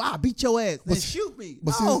beat your ass. Then shoot me.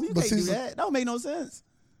 You can't do that. That don't make no sense.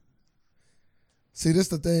 See, this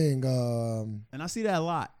the thing. And I see that a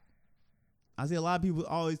lot. I see a lot of people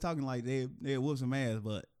always talking like they whoop some ass,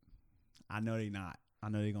 but I know they not. I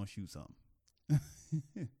know they gonna shoot something.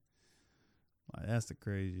 Like, that's the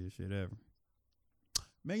craziest shit ever.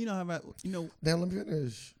 Man, how about, Damn, let me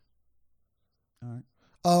finish. All right.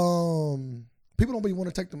 People don't really want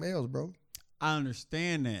to take them L's, bro. I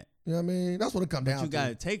understand that. You know what I mean? That's what it comes down to. You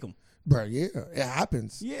gotta take them. Bro, yeah. It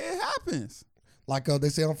happens. Yeah, it happens. Like they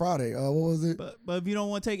say on Friday. What was it? But if you don't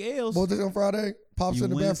want to take L's. What was it on Friday? Pops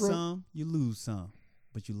in the bathroom. You win some, you lose some.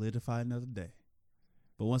 But you live to fight another day.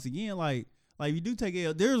 But once again, like you do take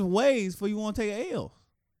L, there's ways for you want to take an L.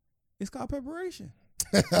 It's called preparation.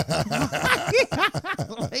 Like,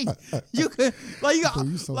 you could, you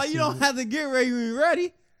don't have to get ready when you're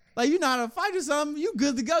ready. Like, you know how to fight or something, you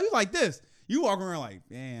good to go. You like this. You walk around like,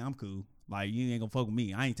 man, I'm cool. Like, you ain't gonna fuck with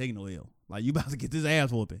me. I ain't taking no L. Like, you about to get this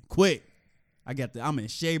ass whooping quick. I'm in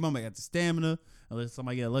shape. I got the stamina. Unless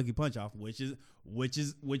somebody get a lucky punch off, which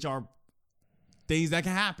are things that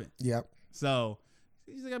can happen. Yep. So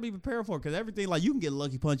you just gotta be prepared for it, because everything, like, you can get a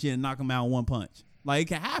lucky punch in and knock them out in one punch. Like, it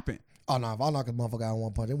can happen. Oh no! If I knock a motherfucker out in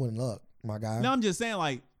one punch, it wouldn't look, my guy. No, I'm just saying,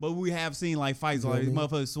 like, but we have seen like fights like these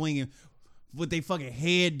motherfuckers swinging with their fucking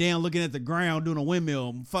head down, looking at the ground, doing a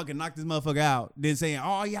windmill, fucking knock this motherfucker out. Then saying,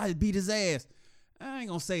 "Oh, yeah, I beat his ass." I ain't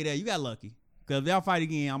gonna say that. You got lucky, because if y'all fight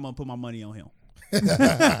again, I'm gonna put my money on him.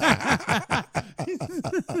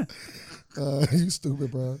 You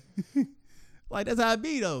stupid, bro. Like, that's how it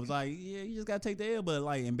be though. It's like, yeah, you just gotta take the L, but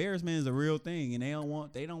like, embarrassment is a real thing, and they don't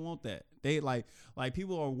want that. They like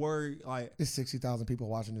people are worried. Like, there's 60,000 people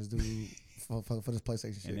watching this dude for this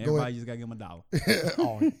PlayStation shit. And everybody just gotta give him $1.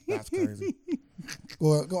 Oh, that's crazy.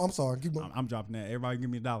 Go. I'm sorry. Keep going. I'm dropping that. Everybody give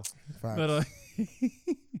me $1. Facts.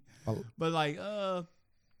 But like,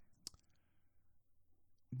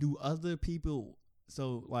 do other people?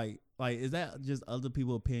 So like, is that just other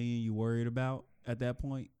people's opinion you worried about at that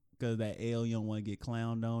point? Because that L, you don't want to get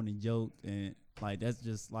clowned on and joked, and like, that's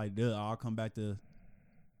just like, I'll come back to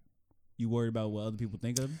you worried about what other people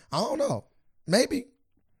think of you? I don't know. Maybe.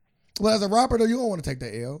 Well, as a rapper though, you don't want to take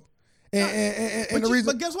the L. And the reason,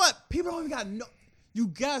 but guess what? People don't even got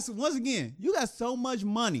once again, you got so much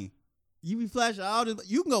money. You be flashing all this.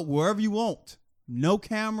 You can go wherever you want. No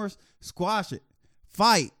cameras. Squash it.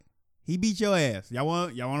 Fight. He beat your ass. Y'all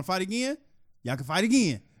want to fight again? Y'all can fight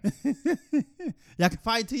again. Y'all can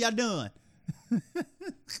fight till y'all done.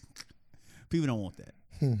 People don't want that.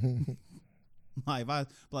 Like,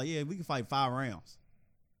 yeah, we can fight 5 rounds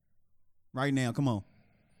right now. Come on.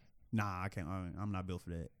 Nah, I can't. I'm not built for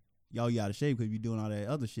that. Y'all, you out of shape because you doing all that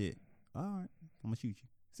other shit. All right, I'm gonna shoot you.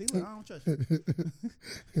 See, look, I don't trust you.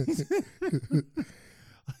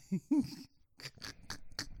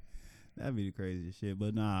 That'd be the craziest shit.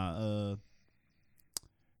 But nah,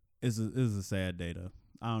 it's a sad day though.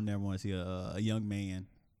 I don't never want to see a young man,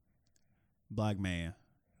 black man,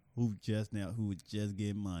 who was just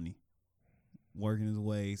getting money, working his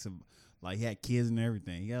way, Like he had kids and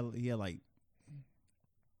everything. He had like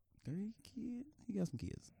 3 kids. He got some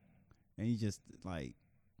kids, and he just like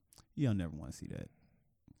you don't never want to see that.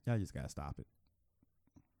 Y'all just gotta stop it.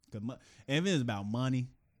 Cause if it's about money,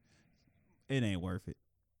 it ain't worth it.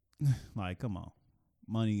 Like, come on,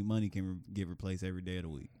 money can get replaced every day of the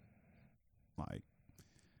week. Like,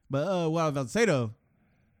 but what I was about to say though,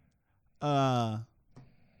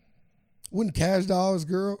 Wasn't Cash Doll's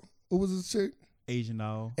girl? What was this chick? Asian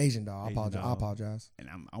doll. I apologize. And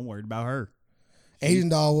I'm worried about her. Asian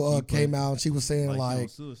doll came out. And she was saying like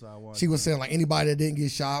she was saying like anybody that didn't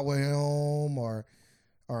get shot with him or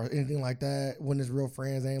anything like that, when his real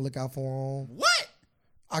friends, they ain't look out for him. What?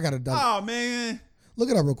 I got to double. Oh man, look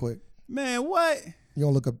it up real quick. Man, what? You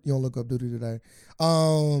don't look up duty today.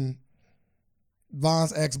 Von's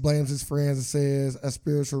ex blames his friends and says a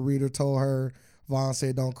spiritual reader told her. Von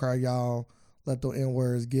said, "Don't cry, y'all. Let the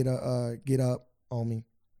N-words get up on me."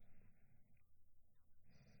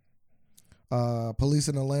 Police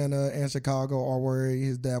in Atlanta and Chicago are worried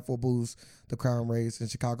his death will boost the crime rates, and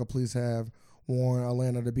Chicago police have warned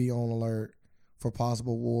Atlanta to be on alert for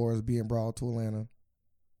possible wars being brought to Atlanta.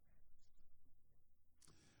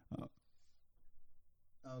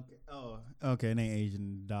 Okay. It ain't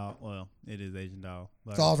Asian doll. Well, it is Asian doll.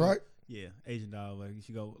 Sounds right. Yeah, Asian doll. Like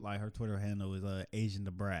she go like her Twitter handle is Asian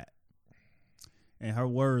the Brat. And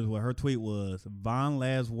her tweet was, Von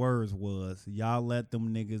last words was, y'all let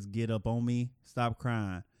them niggas get up on me. Stop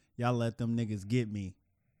crying. Y'all let them niggas get me.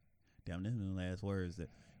 Damn, this is the last words.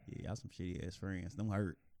 Yeah, y'all some shitty ass friends. Them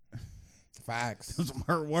hurt. Facts. Them some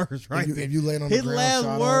hurt words, right? If you laying on his the ground,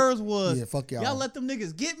 last words was, yeah, fuck y'all. Y'all let them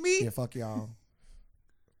niggas get me? Yeah, fuck y'all.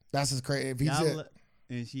 That's just crazy. If he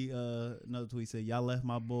and she another tweet said, y'all left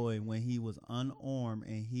my boy when he was unarmed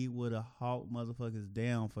and he would have hawked motherfuckers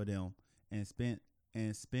down for them and spent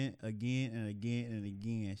again and again and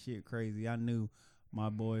again. Shit crazy. I knew my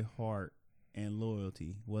boy heart and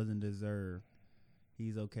loyalty wasn't deserved.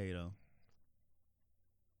 He's okay though.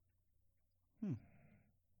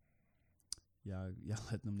 Y'all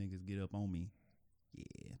let them niggas get up on me.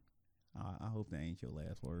 Yeah. I hope that ain't your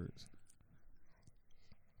last words.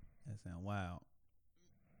 That sound wild.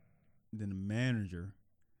 Then the manager,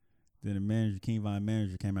 King Von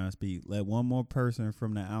manager came out and speak. Let one more person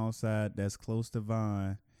from the outside that's close to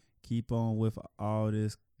Von keep on with all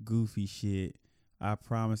this goofy shit. I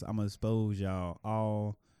promise I'm gonna expose y'all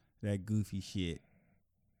all that goofy shit.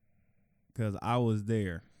 Cause I was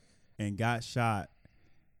there and got shot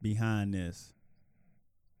behind this.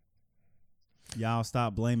 Y'all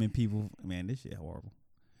stop blaming people. Man, this shit horrible.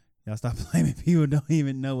 Y'all stop blaming people who don't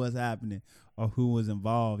even know what's happening or who was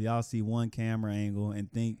involved. Y'all see one camera angle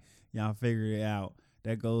and think y'all figured it out.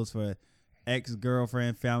 That goes for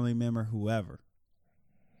ex-girlfriend, family member, whoever.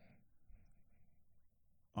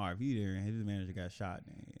 All right, if you there and his manager got shot,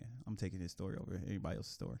 then yeah, I'm taking his story over anybody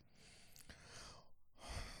else's story.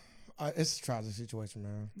 It's a tragic situation,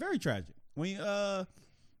 man. Very tragic.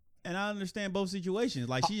 And I understand both situations.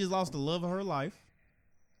 Like, she just lost the love of her life.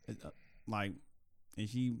 And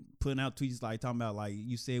she putting out tweets like talking about like,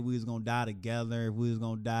 you said we was gonna die together. If we was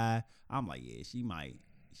gonna die, I'm like, yeah, she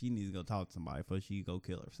needs to go talk to somebody before she go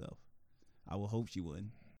kill herself. I would hope she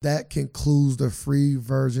wouldn't. That concludes the free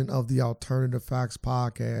version of the Alternative Facts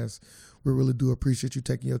podcast. We really do appreciate you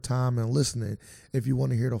taking your time and listening. If you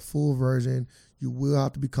want to hear the full version, you will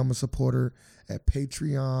have to become a supporter at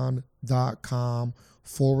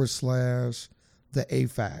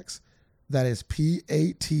patreon.com/theafacts. That is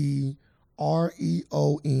patreon.com/theafacts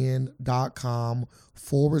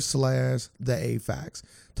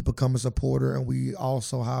to become a supporter. And we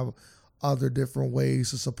also have other different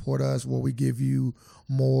ways to support us where we give you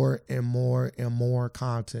more and more and more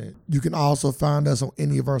content. You can also find us on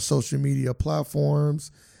any of our social media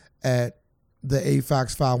platforms at the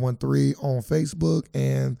AFAX 513 on Facebook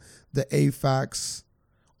and the AFAX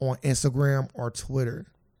on Instagram or Twitter.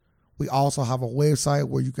 We also have a website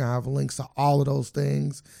where you can have links to all of those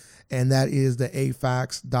things, and that is the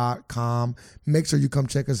afax.com. Make sure you come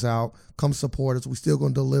check us out. Come support us. We're still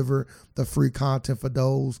going to deliver the free content for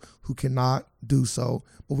those who cannot do so,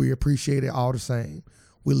 but we appreciate it all the same.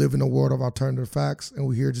 We live in a world of alternative facts, and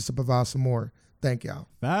we're here just to provide some more. Thank y'all.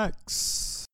 Facts.